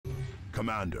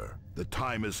Commander, the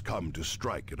time has come to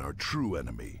strike at our true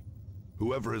enemy.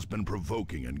 Whoever has been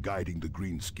provoking and guiding the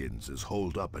Greenskins is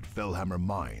holed up at Fellhammer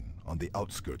Mine on the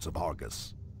outskirts of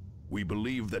Argus. We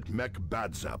believe that Mech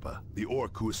Badzappa, the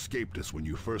orc who escaped us when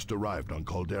you first arrived on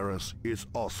Calderas, is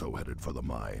also headed for the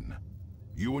mine.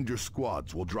 You and your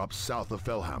squads will drop south of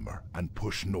Fellhammer and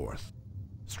push north.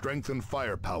 Strength and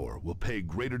firepower will pay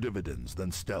greater dividends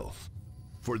than stealth.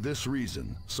 For this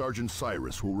reason, Sergeant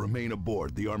Cyrus will remain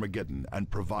aboard the Armageddon and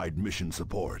provide mission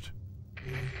support.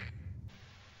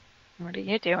 What are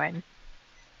you doing?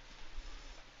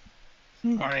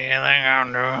 What do you think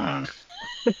I'm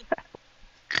doing?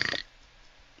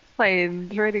 Playing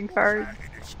trading cards.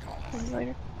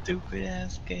 Stupid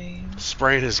ass game.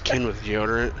 Sprayed his kin with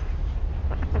deodorant.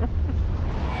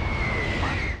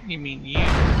 You mean you?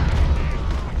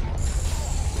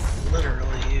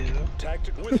 Literally you.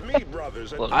 Tactical with me,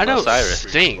 brothers. Well, I don't Cyrus.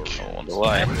 stink. I wonder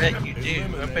why. I bet you do.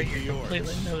 I bet you're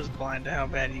completely nose blind to how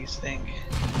bad you stink.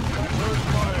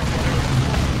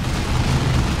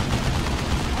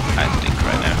 I stink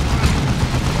right now.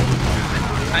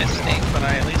 I stink, but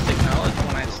I at least acknowledge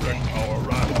when I stink.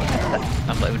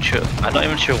 I'm not even sure. I'm not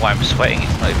even sure why I'm sweating.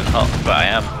 It's not even hot, but I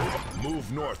am.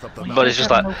 Move north up the But it's just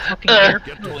like, no fucking air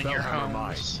flow in your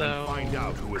home, so find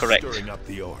out who is correct. stirring up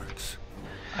the orcs.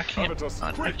 I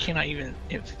cannot even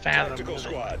fathom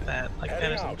like that. Like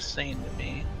that is insane to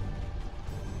me.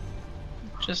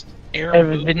 Just air.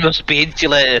 Everything must be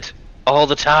insulated all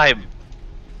the time.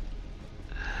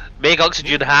 Make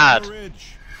oxygen hard.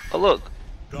 Oh look.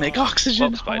 Make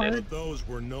oxygen Box spider. hard. Those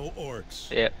were no orcs.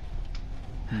 Yeah.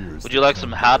 Would you like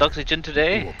some hard oxygen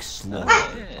today?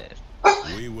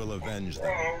 We will avenge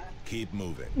them. Keep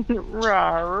moving.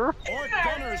 Rawr. Orc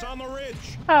gunners on the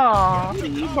ridge. Aww. What are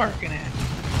you barking at?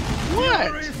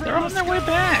 What? They're on their way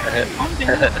back. Calm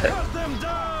down. Cut them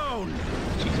down.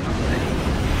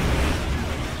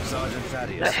 Sergeant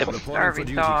Thaddeus, reporting for Starving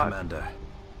duty, dog. Commander.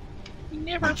 You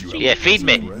never Yeah, feed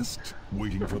me. Rest,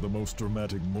 waiting for the most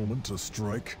dramatic moment to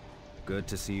strike. Good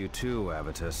to see you too,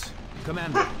 Avitus.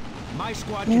 Commander, my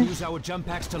squad can use our jump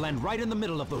packs to land right in the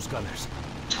middle of those gunners.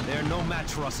 They're no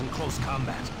match for us in close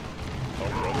combat.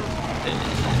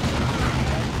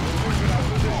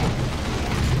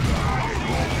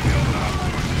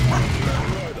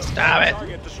 Stop it.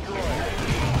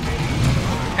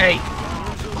 Hey.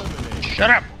 Shut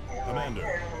up. Commander,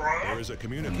 there is a No,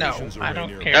 communications I array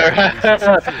don't nearby.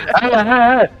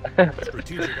 care.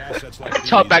 Strategic assets like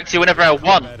Talk back to you whenever I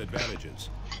want. advantages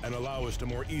and allow us to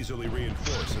more easily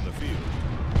reinforce in the field.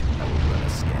 I will run a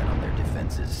scan on their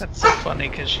defenses. That's so funny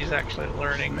because she's actually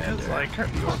learning. It's like her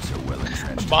The orcs are well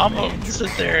entrenched. mom will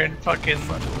sit there and fucking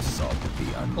Frontal assault would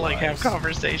be unwise. like have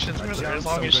conversations with her as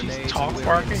long as she's talk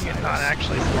barking and not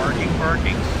actually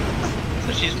barking.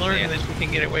 So she's learning that she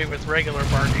can get away with regular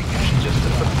barking if she just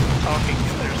talking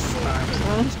and there's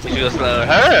times. She goes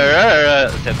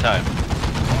at the same time.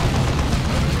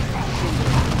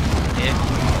 Yeah.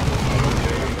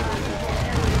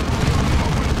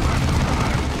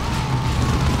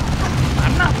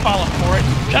 I'm not falling for it.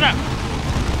 Shut up!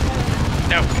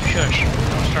 No, shush.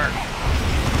 Don't start.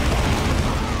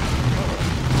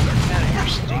 Get out of here,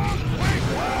 Steve.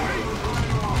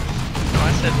 No,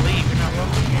 I said leave. You're not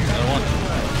welcome here. I want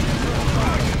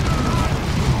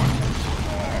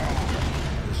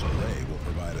This array will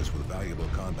provide us with valuable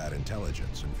combat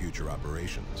intelligence in future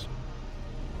operations.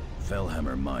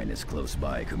 Fellhammer Mine is close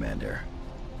by, Commander.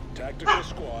 Tactical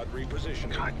squad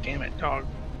repositioning. God damn it, dog.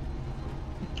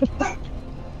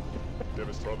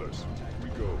 Davis brothers, we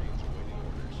go.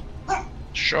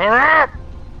 Shut up!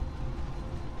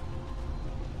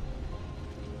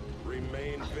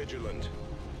 Remain vigilant.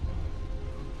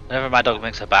 Whenever my dog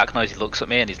makes a back noise, he looks at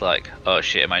me and he's like, "Oh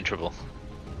shit, am I in trouble?"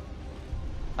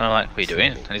 And I'm like, "What are you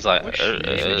doing?" And he's like,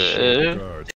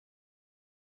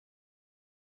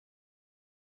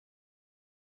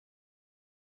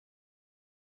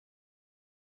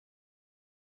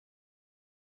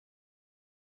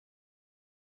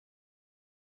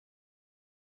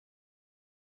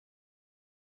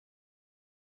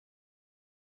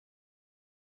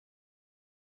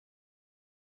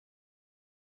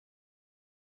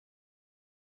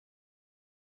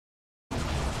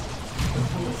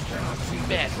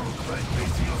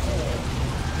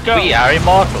 Go! "We are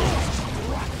immortal."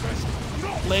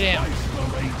 Lay down.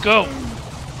 Go!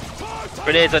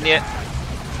 Grenades on you. The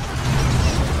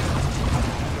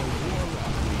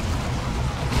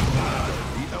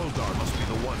Eldar must be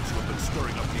the ones who have been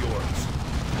stirring up the orcs.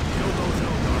 Kill those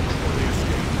Eldar before they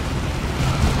escape.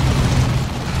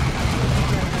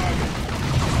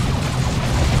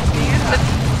 Use the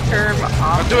term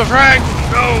Do a frag!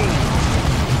 Go!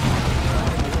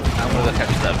 We'll go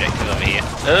capture that objective over here.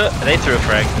 They threw a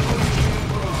frag.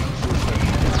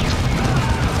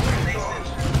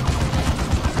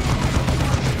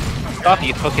 Stop,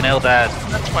 you fucking hell, Dad.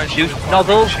 That's why she Shoot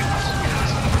nozzle.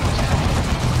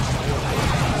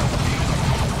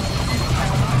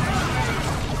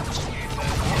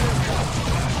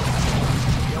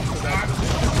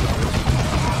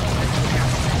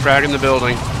 Frag in the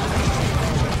building.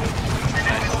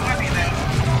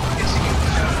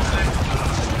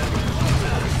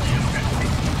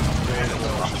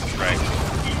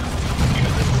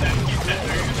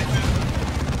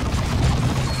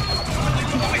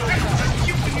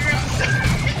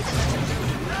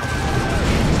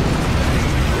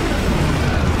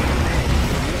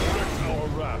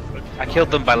 I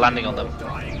killed them by landing on them.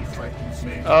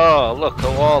 Oh, look,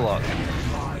 a warlock.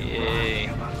 Yay.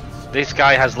 This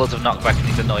guy has loads of knockback and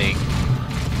he's annoying.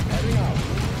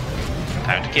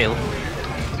 Time to kill.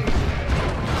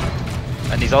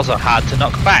 And he's also hard to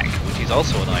knock back, which is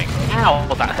also annoying.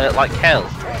 Ow, that hurt like hell.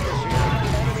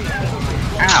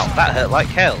 Ow, that hurt like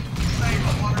hell.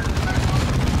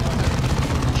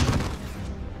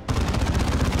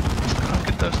 I don't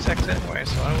get those texts anyway,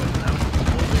 so I wouldn't know.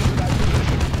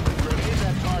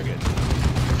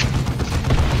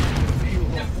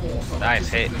 Nice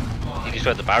hit. He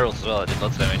destroyed the barrels as well, I did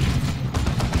lots of damage.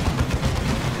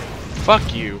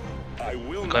 Fuck you.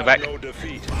 Going back.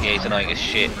 Yeah, he's annoying as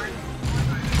shit.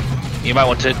 You might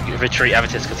want to retreat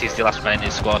Avitus because he's the last man in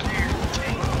his squad.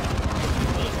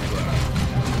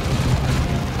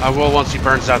 I will once he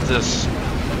burns out this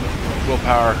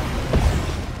willpower.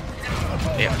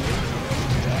 Yeah.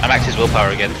 I maxed his willpower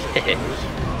again.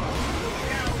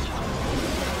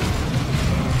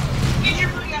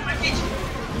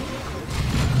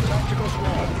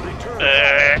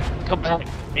 Come back.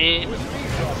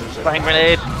 Flying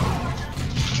grenade.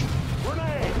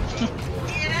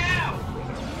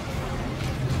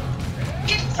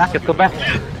 Back, come back.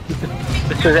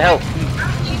 Let's go to hell.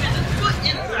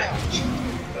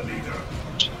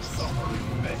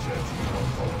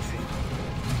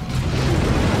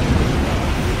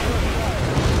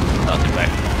 Welcome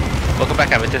back. Welcome back,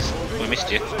 Avitus. We missed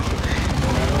you.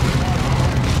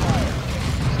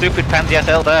 Stupid pansy ass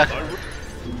elder.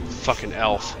 Fucking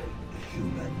elf.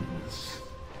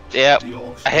 Yeah,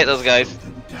 I hate those guys.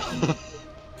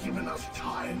 Given us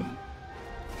time,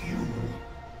 you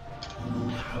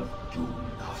have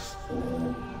doomed us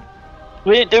all.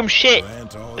 We ain't doing shit.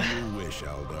 Grant all you wish,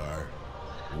 Eldar.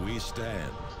 We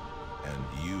stand, and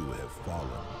you have fallen.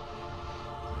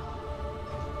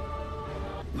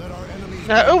 Let our enemies.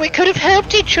 Oh, we could have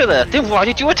helped each other. Then why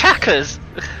did you attack us?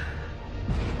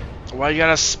 Why you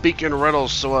gotta speak in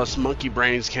riddles so us monkey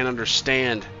brains can't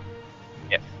understand?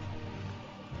 Yep.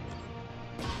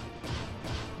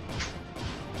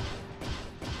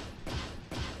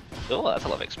 Oh, that's a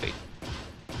lot of XP.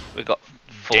 We got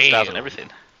 4 stars and everything.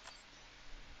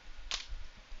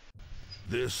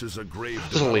 This is a grave.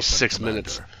 There's only development, 6 Commander.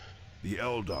 minutes. The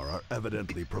Eldar are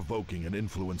evidently provoking and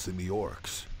influencing the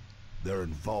Orcs. Their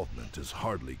involvement is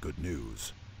hardly good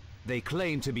news. They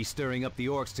claim to be stirring up the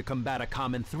orcs to combat a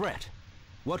common threat.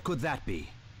 What could that be?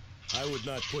 I would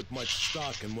not put much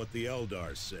stock in what the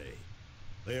Eldar say.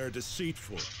 They are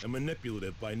deceitful and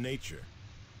manipulative by nature.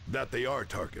 That they are,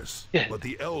 Tarkus. Yeah. But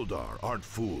the Eldar aren't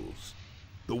fools.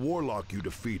 The warlock you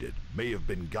defeated may have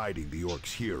been guiding the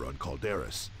Orcs here on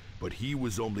Calderis, but he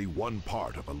was only one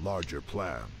part of a larger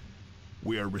plan.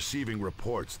 We are receiving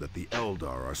reports that the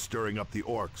Eldar are stirring up the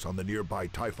Orcs on the nearby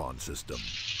Typhon system.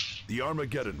 The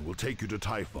Armageddon will take you to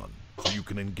Typhon, so you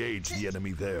can engage the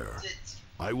enemy there.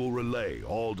 I will relay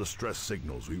all distress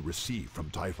signals we receive from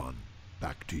Typhon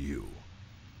back to you.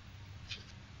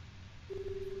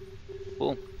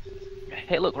 Cool.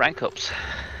 Hey, look, rank ups.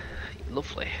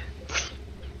 Lovely.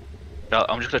 Well,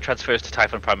 I'm just going to transfer us to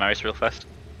Typhon Primaris real fast.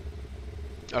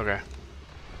 Okay.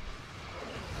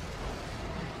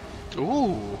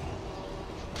 Ooh.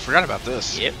 Forgot about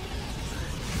this. Yep.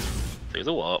 Through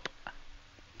the warp.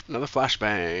 Another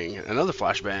flashbang. Another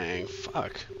flashbang.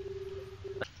 Fuck.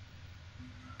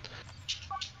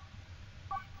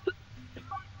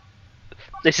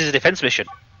 This is a defense mission.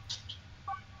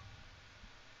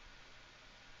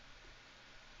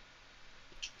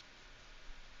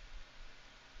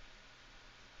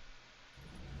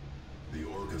 The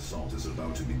Orc assault is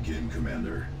about to begin,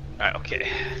 Commander. Right, okay.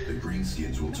 The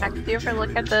Greenskins will Max, target do you ever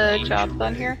look at the jobs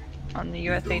on here? On the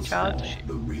USA jobs?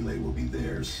 The relay will be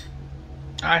theirs.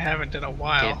 I haven't in a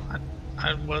while.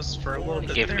 I was for a little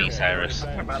bit Give there. me Cyrus.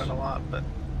 Talking about it a lot, but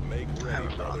Make I ready,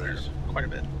 haven't been on there brothers. quite a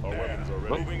bit. Our weapons are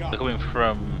ready. Moving They're up. coming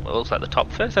from, it looks like the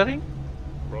top first, I think.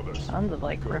 Brothers. Sounds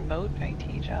like remote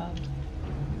IT jobs.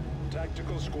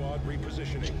 Tactical squad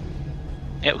repositioning.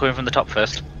 Yep, coming from the top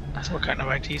first. So what kind of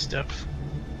IT stuff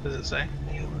does it say?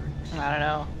 I don't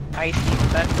know. IT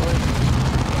specialist.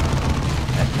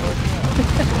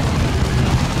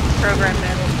 Program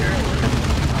manager.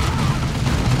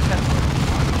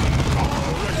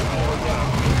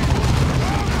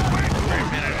 Program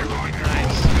manager would be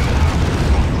nice.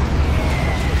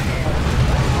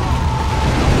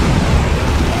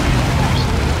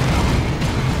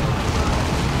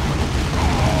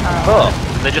 Oh,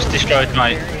 they just destroyed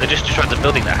the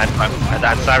building that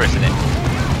had Cyrus in it.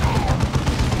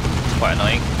 It's quite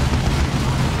annoying.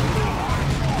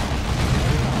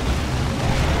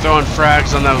 Throwing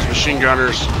frags on those machine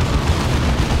gunners.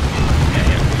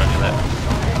 Yeah, roger that.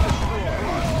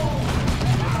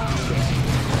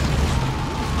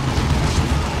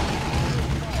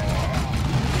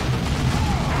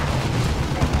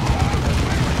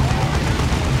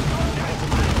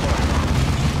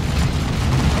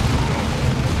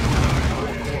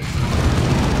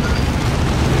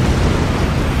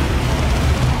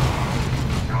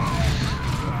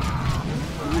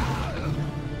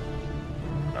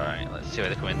 See where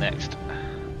they're coming next.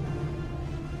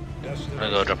 I'm gonna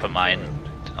go drop a mine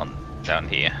on down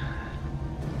here.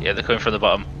 Yeah, they're coming from the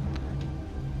bottom.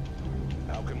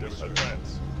 How can this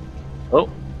advance? Oh,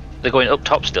 they're going up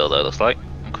top still though. Looks like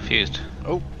I'm confused.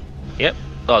 Oh, Yep.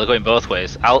 Oh, they're going both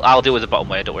ways. I'll deal with the bottom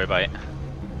way. Don't worry about it.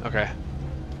 okay.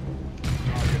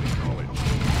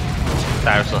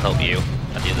 Cyrus will help you,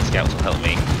 and the other scouts will help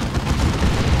me.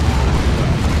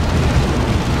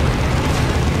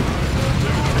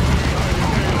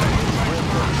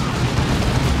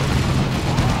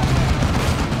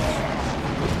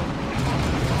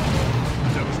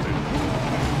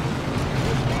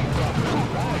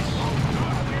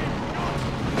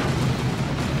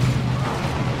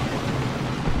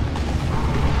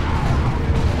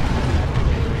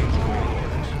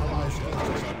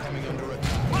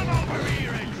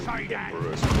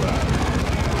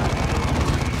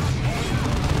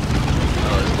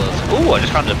 Ooh, I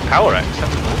just found a power axe.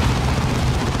 That's cool.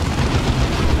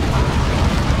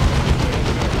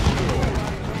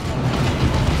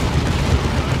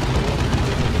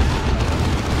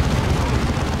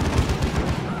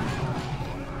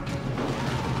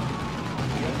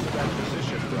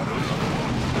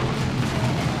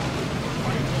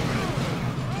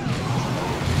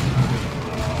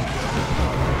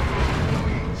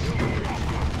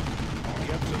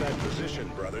 Get to that position,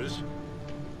 brothers.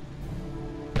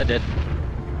 I did.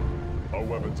 Our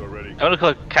weapons are ready. I'm gonna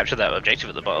go capture that objective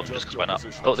at the bottom just because why not?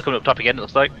 Oh, they're coming up top again, it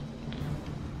looks like.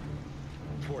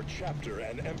 For chapter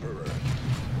and emperor.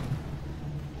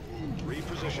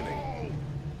 Repositioning.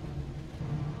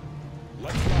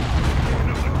 Let's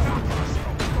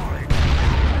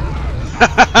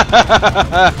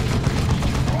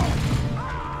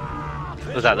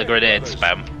Was that the grenade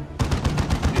spam?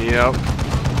 Yep.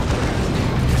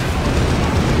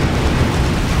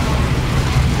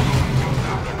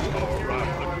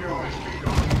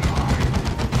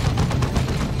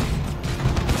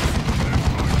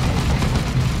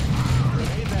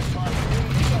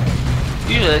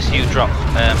 Usually lets you drop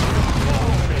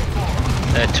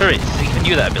turrets. Can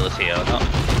you that ability or not?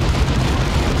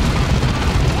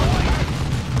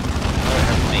 Oh, it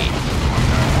has me.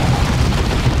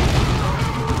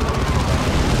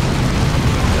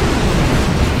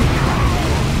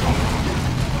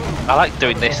 I like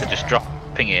doing this and just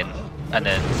dropping in and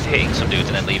then hitting some dudes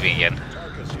and then leaving again.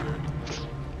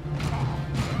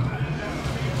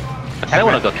 I kinda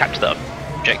wanna go capture that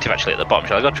objective actually at the bottom.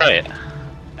 Shall I go try it?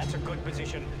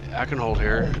 I can hold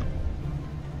here.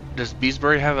 Does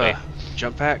Beesbury have a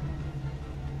jump pack?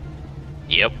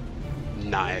 Yep.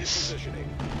 Nice.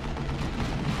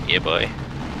 Yeah, boy.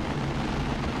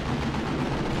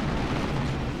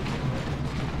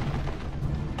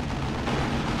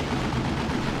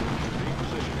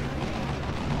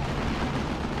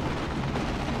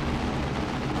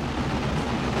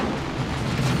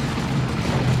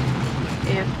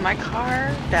 If my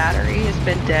car battery has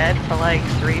been dead for like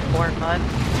 3-4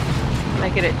 months, and I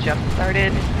get it jump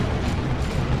started,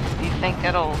 do you think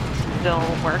it'll still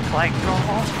work like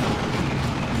normal?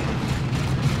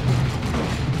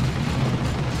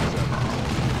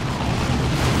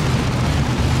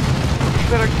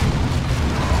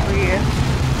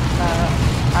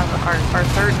 Our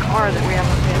third car that we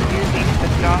haven't been using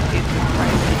because Donkey's been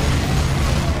private.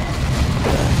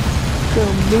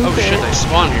 Oh shit, they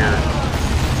spawn here.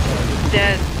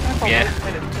 Dead. Yeah.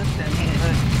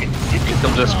 It It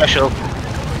comes a special.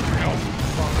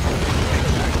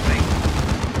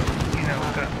 You know,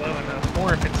 got low enough,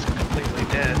 or if it's completely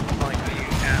dead, like you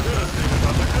have.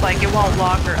 like it won't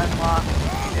lock or unlock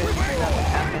if nothing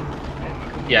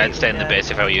happens. Yeah, I'd stay in the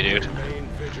base if I were you, dude.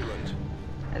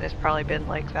 And it's probably been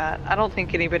like that. I don't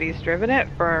think anybody's driven it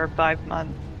for 5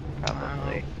 months,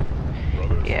 probably.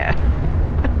 Yeah.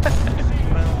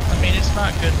 Well, I mean, it's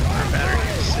not good for a battery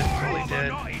to sit fully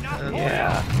dead.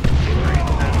 Yeah.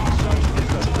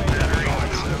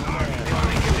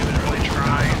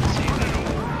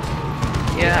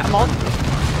 Yeah, I'm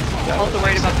also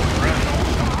worried about the...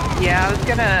 Yeah, I was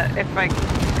gonna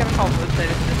call roadside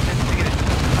assistance to get it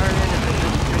started and then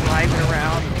just drive it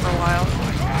around for a while.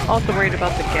 Also worried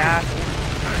about the gas.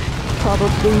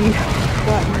 Probably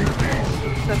gotten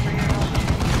suffering out.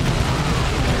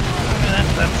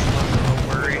 That's less of a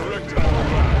worry.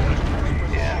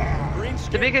 Yeah.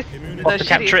 The biggest... Off the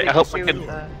capture it, I hope I can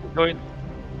go in.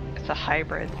 It's a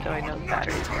hybrid, so I know the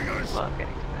batteries are getting expensive.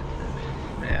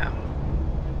 Yeah.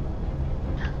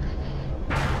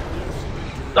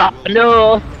 Ah,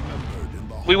 no!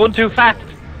 We won too fast!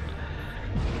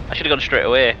 I should have gone straight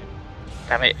away.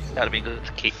 Damn it, that would have been good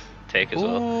to take as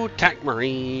well. Ooh, attack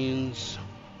Marines.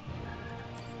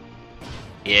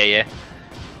 Yeah.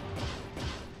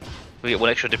 We get one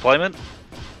extra deployment.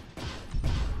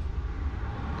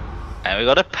 And we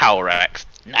got a power axe.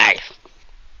 Nice!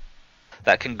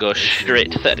 That can go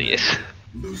straight to 30s.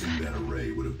 Losing that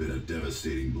array would have been a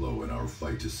devastating blow in our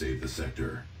fight to save the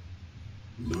sector.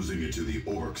 Losing it to the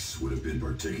orcs would have been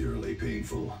particularly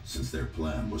painful, since their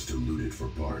plan was to loot it for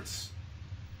parts.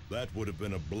 That would have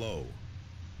been a blow.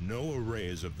 No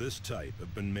arrays of this type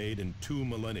have been made in 2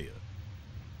 millennia.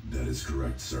 That is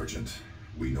correct, Sergeant.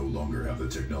 We no longer have the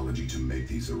technology to make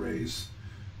these arrays.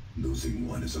 Losing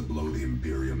one is a blow the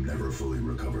Imperium never fully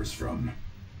recovers from.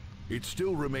 It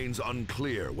still remains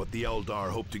unclear what the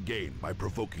Eldar hope to gain by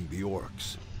provoking the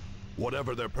orcs.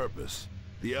 Whatever their purpose,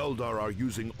 the Eldar are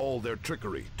using all their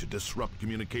trickery to disrupt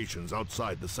communications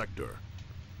outside the sector.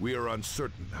 We are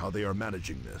uncertain how they are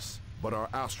managing this, but our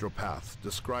astropaths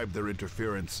describe their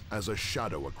interference as a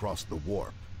shadow across the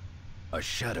warp. A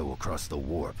shadow across the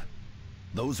warp?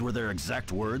 Those were their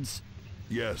exact words?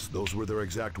 Yes, those were their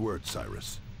exact words,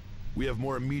 Cyrus. We have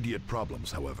more immediate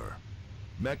problems, however.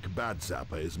 Mech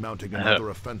Badzappa is mounting another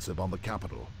offensive on the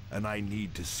capital, and I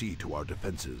need to see to our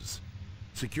defenses.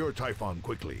 Secure Typhon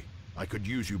quickly. I could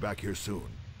use you back here soon.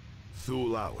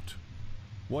 Thule out.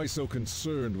 Why so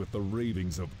concerned with the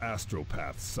ravings of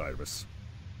astropaths, Cyrus?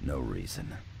 No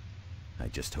reason. I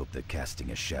just hope that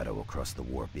casting a shadow across the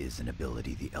warp is an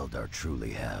ability the Eldar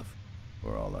truly have,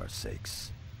 for all our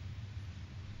sakes.